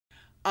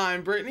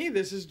I'm Brittany,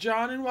 this is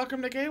John, and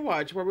welcome to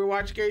Gaywatch, where we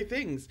watch gay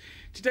things.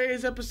 Today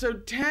is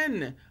episode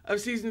 10 of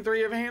season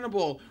 3 of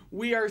Hannibal.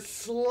 We are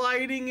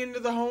sliding into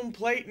the home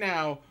plate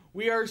now.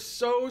 We are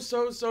so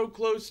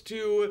close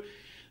to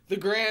the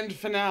grand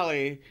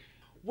finale.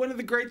 One of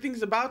the great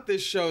things about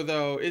this show,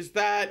 though, is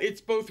that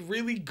it's both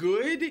really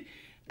good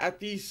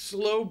at the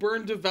slow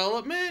burn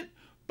development,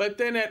 but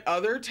then at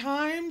other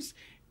times,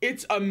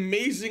 it's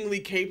amazingly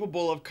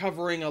capable of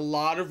covering a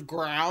lot of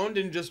ground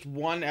in just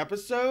one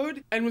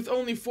episode. And with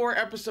only 4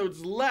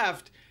 episodes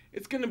left,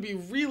 it's going to be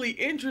really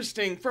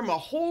interesting from a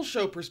whole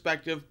show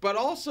perspective, but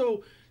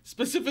also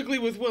specifically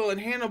with Will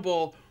and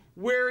Hannibal,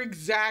 where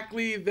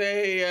exactly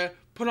they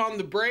put on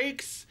the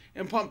brakes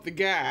and pump the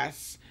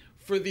gas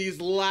for these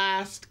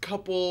last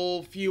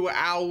few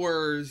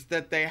hours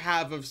that they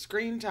have of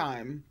screen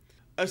time,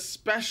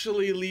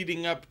 especially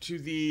leading up to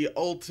the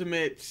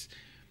ultimate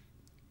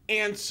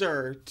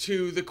answer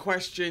to the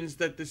questions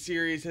that the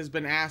series has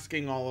been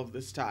asking all of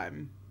this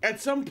time.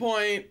 At some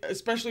point,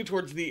 especially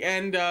towards the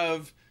end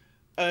of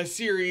a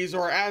series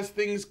or as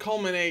things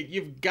culminate,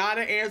 you've got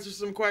to answer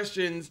some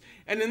questions.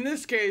 And in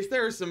this case,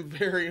 there are some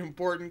very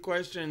important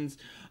questions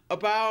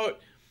about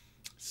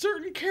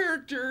certain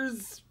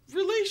characters'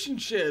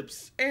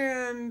 relationships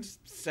and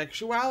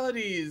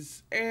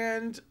sexualities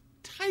and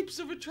types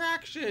of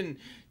attraction,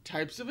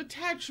 types of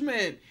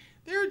attachment.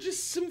 There are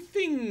just some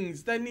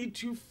things that need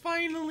to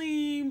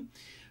finally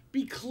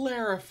be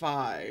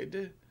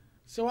clarified.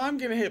 So I'm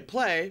gonna hit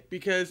play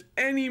because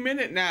any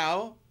minute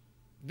now,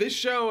 this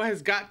show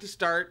has got to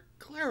start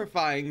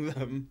clarifying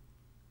them.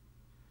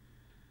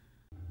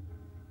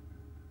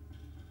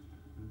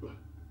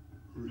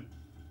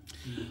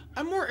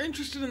 I'm more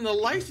interested in the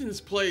license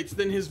plates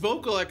than his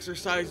vocal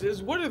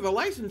exercises. What are the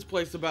license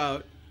plates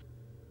about?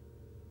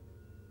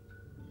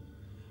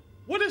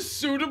 What a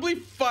suitably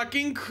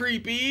fucking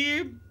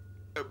creepy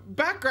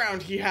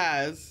background he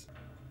has.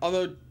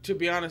 Although, to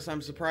be honest, I'm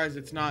surprised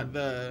it's not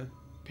the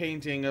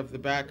painting of the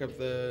back of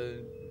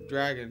the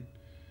dragon.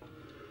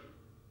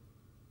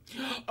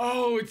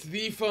 Oh, it's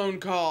the phone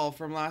call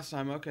from last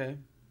time. Okay.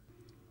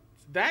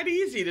 It's that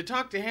easy to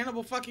talk to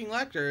Hannibal fucking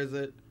Lecter, is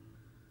it?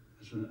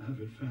 As an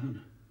avid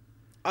fan.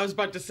 I was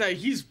about to say,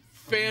 he's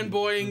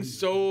fanboying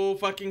so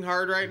fucking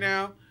hard right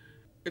now.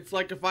 It's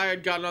like if I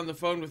had gotten on the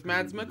phone with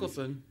Mads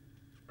Mikkelsen.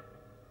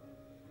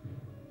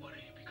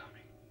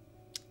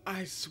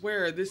 I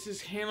swear, this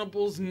is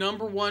Hannibal's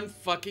 #1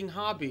 fucking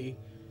hobby.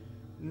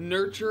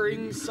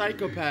 Nurturing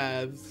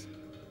psychopaths.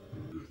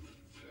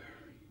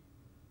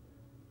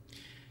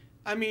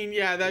 I mean,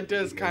 yeah, that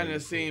does kind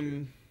of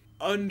seem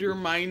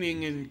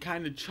undermining and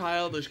kind of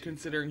childish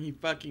considering he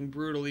fucking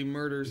brutally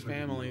murders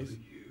families.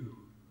 You,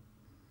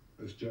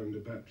 as John the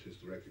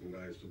Baptist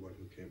recognized the one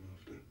who came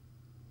after.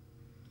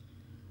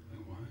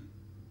 What?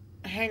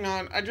 Hang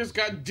on, I just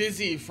got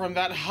dizzy from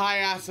that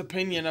high-ass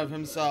opinion of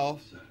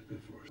himself.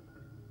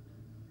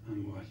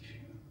 And watch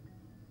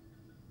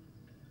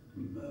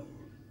you meld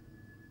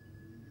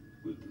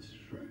with the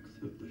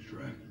strength of the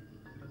dragon.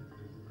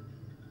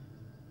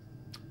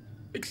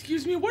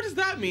 Excuse me, what does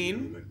that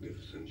mean?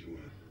 Magnificent you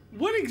are.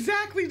 What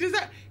exactly does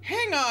that...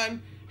 Hang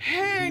on.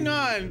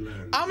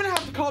 I'm gonna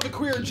have to call the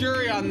queer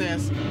jury on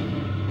this.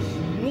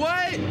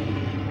 What?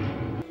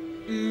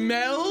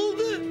 Meld?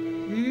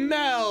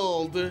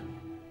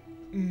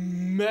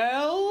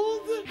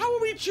 How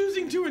are we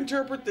choosing to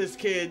interpret this,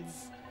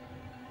 kids?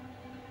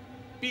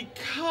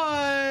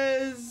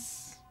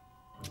 Because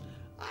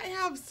I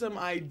have some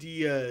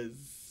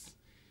ideas.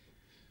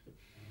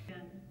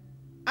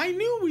 I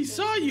knew we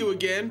saw you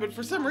again, but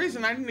for some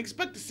reason I didn't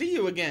expect to see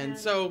you again,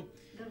 so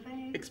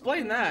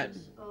explain that.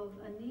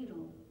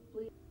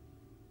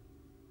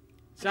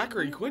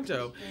 Zachary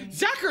Quinto?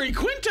 Zachary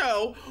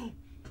Quinto?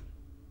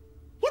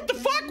 What the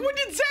fuck? When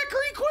did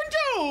Zachary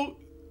Quinto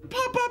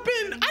pop up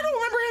in? I don't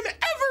remember him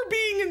ever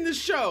being in this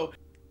show.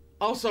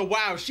 Also,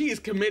 wow, she is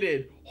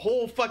committed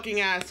whole fucking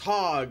ass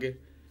hog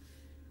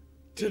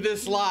to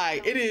this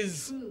lie. It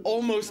is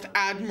almost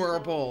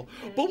admirable.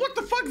 But what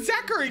the fuck,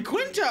 Zachary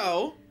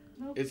Quinto?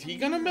 Is he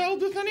gonna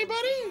meld with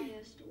anybody?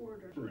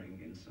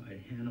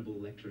 Inside Hannibal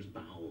Lecter's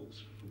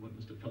bowels for what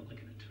must have felt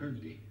like an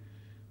eternity.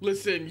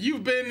 Listen,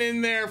 you've been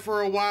in there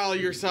for a while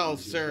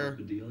yourself, sir.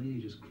 He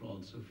just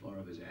crawled so far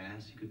up his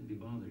ass he couldn't be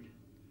bothered.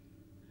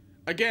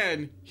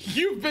 Again,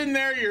 you've been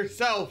there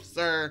yourself,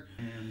 sir.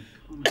 And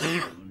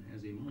coming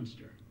as a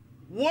monster.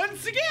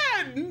 Once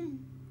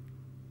again!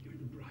 You're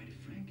the bride of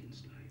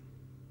Frankenstein.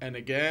 And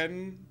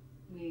again.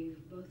 We've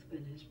both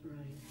been his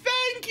bride.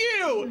 Thank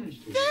you!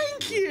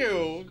 Thank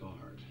you!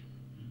 Scarred.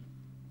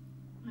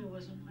 I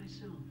wasn't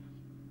myself.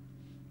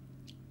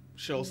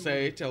 She'll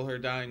say till her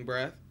dying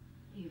breath.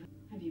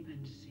 Have you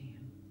been to see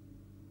him?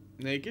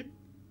 Naked?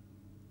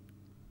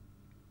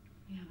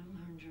 You haven't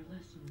learned your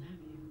lesson, have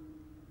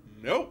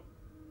you? Nope.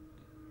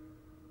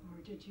 Or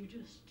did you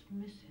just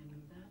miss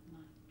him that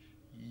much?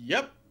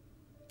 Yep.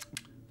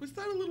 Was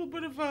that a little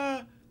bit of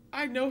a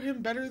I know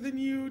him better than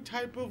you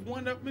type of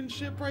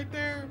one-upmanship right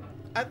there?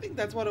 I think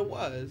that's what it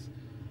was.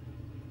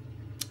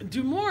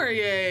 Du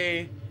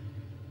Maurier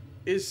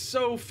is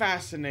so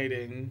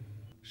fascinating.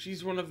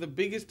 She's one of the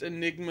biggest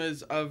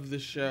enigmas of the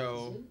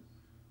show,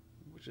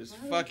 which is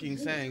fucking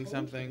saying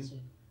something. Do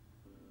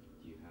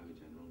you have a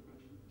general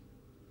impression?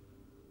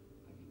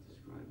 I can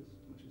describe as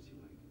much as you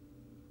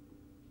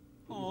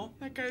like. Aw,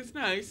 that guy's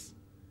nice.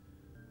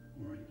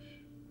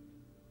 Orange,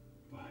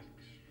 black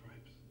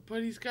stripes.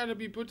 But he's gotta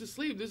be put to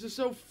sleep. This is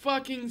so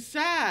fucking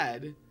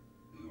sad. The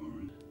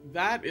orange.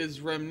 That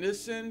is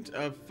reminiscent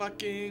of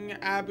fucking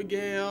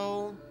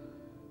Abigail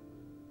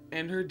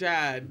and her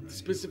dad,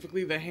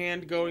 specifically the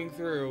hand going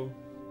through.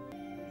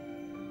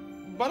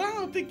 But I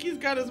don't think he's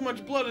got as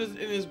much blood in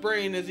his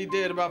brain as he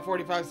did about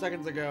 45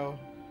 seconds ago.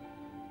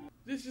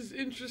 This is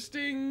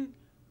interesting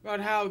about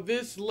how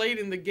this late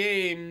in the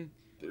game,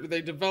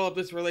 they develop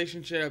this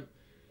relationship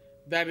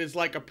that is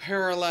like a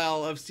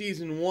parallel of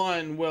season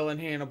 1, Will and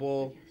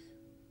Hannibal,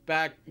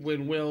 back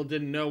when Will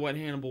didn't know what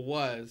Hannibal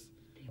was.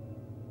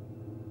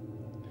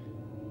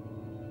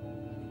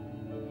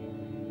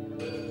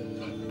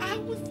 I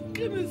was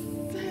gonna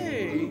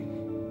say,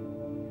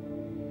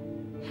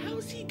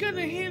 how's he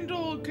gonna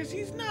handle, because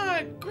he's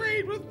not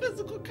great with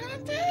physical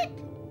contact?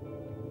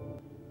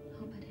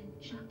 Hope I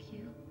didn't shock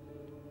you.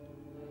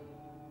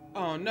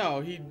 Oh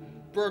no, he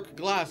broke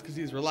glass because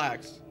he's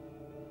relaxed.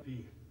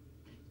 Be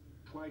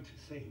quite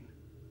sane.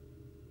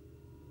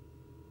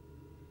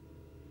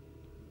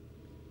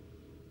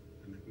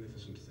 A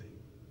magnificent thing.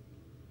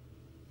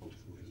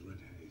 Through his red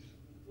haze.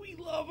 We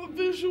love a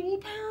visual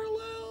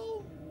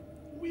parallel.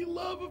 We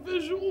love a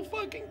visual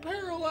fucking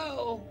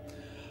parallel.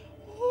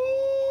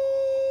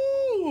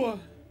 Ooh.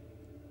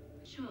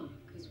 Shock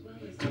as well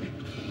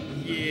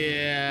as...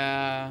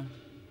 Yeah.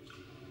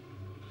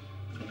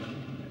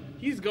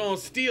 He's gonna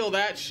steal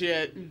that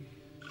shit.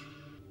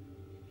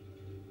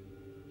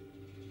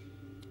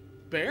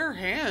 Bare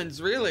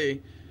hands,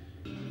 really.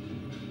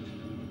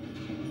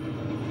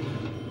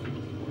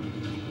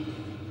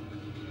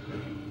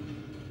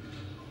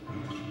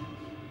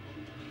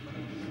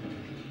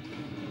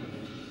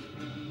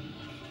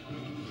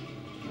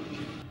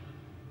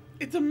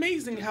 It's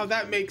amazing how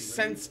that makes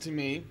sense to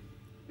me.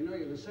 You know,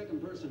 you're the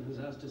second person who's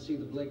asked to see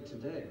the Blake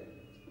today.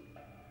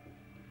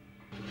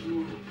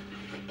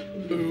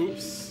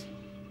 Oops.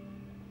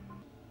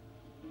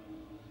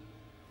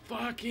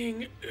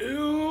 Fucking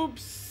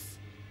oops.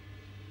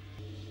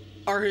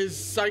 Are his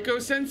psycho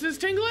senses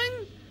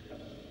tingling?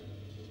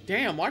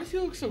 Damn, why does he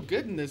look so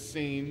good in this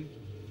scene?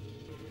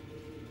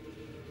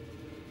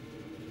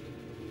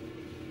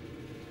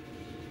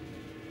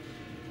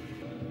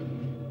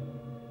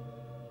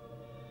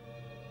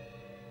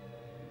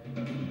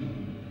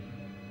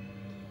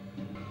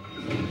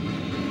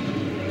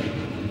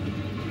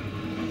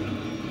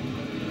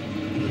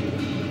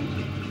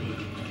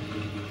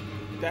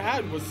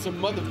 That was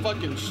some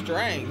motherfucking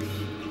strength.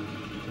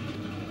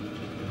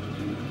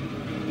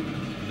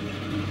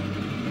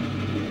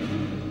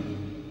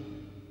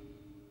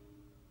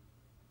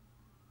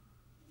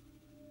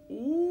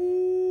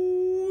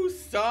 Ooh,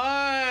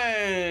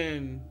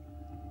 son.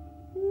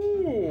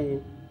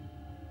 Ooh.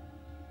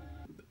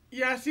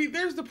 Yeah, see,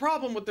 there's the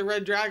problem with the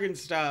Red Dragon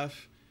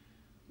stuff.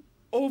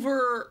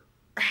 Over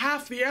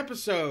half the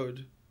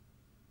episode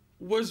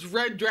was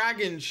Red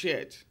Dragon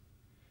shit.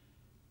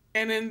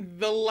 And in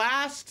the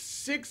last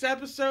 6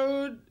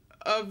 episodes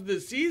of the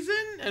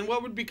season, and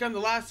what would become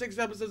the last 6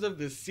 episodes of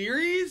the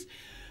series,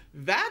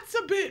 that's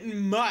a bit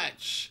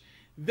much.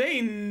 They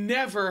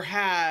never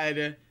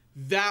had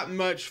that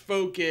much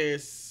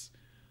focus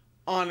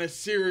on a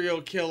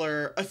serial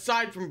killer,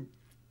 aside from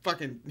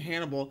fucking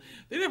Hannibal.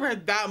 They never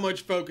had that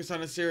much focus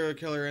on a serial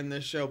killer in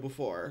this show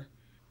before.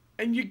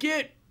 And you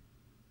get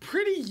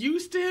pretty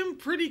used to him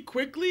pretty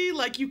quickly.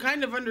 Like, you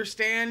kind of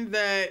understand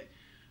that,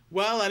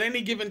 well, at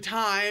any given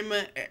time,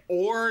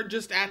 or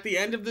just at the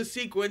end of the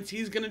sequence,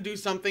 he's gonna do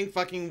something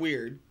fucking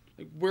weird.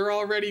 Like, we're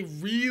already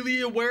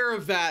really aware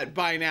of that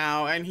by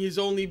now, and he's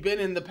only been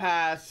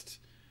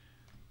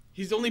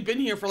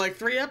here for like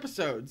 3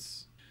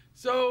 episodes.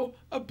 So,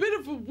 a bit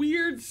of a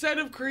weird set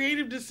of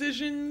creative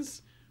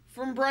decisions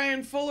from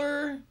Brian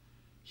Fuller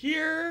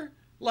here.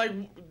 Like,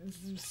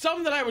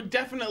 some that I would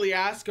definitely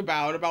ask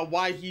about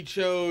why he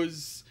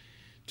chose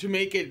to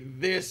make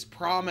it this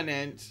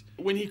prominent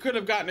when he could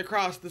have gotten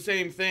across the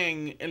same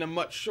thing in a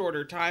much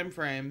shorter time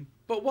frame.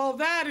 But while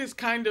that is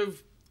kind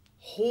of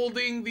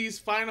holding these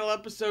final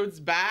episodes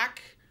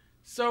back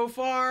so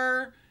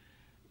far,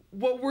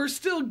 what we're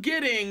still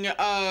getting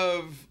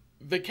of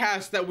the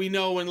cast that we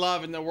know and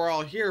love and that we're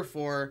all here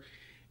for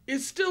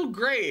is still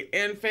great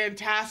and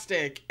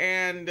fantastic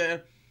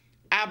and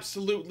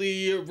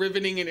absolutely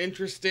riveting and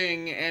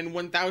interesting and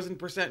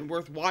 1000%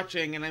 worth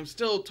watching, and I'm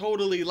still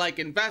totally like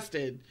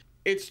invested.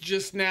 It's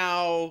just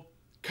now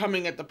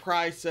coming at the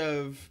price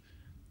of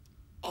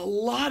a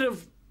lot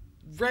of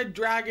Red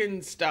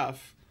Dragon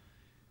stuff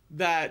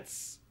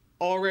that's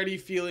already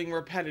feeling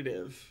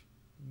repetitive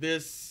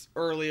this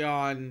early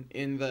on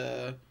in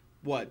the,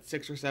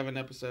 6 or 7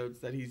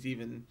 episodes that he's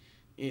even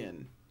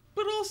in.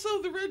 But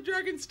also the Red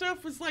Dragon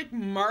stuff was like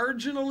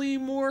marginally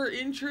more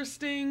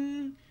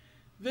interesting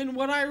than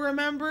what I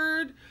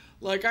remembered.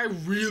 Like, I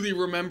really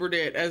remembered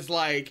it as,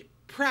 like,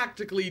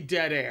 practically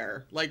dead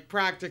air. Like,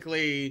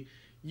 practically,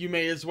 you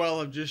may as well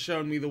have just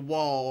shown me the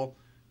wall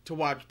to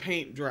watch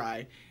paint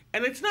dry.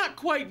 And it's not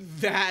quite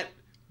that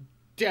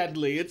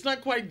deadly. It's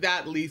not quite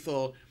that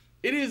lethal.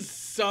 It is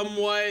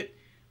somewhat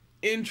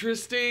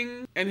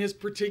interesting, and his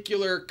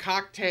particular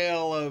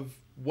cocktail of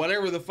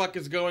whatever the fuck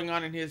is going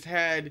on in his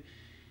head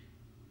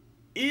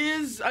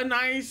is a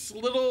nice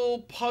little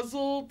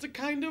puzzle to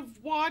kind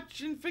of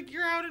watch and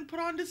figure out and put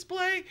on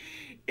display.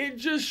 It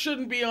just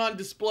shouldn't be on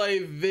display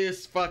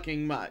this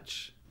fucking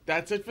much.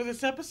 That's it for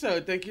this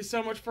episode. Thank you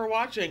so much for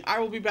watching. I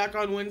will be back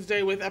on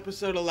Wednesday with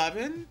episode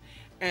 11,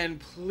 and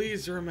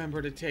please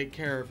remember to take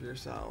care of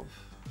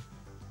yourself.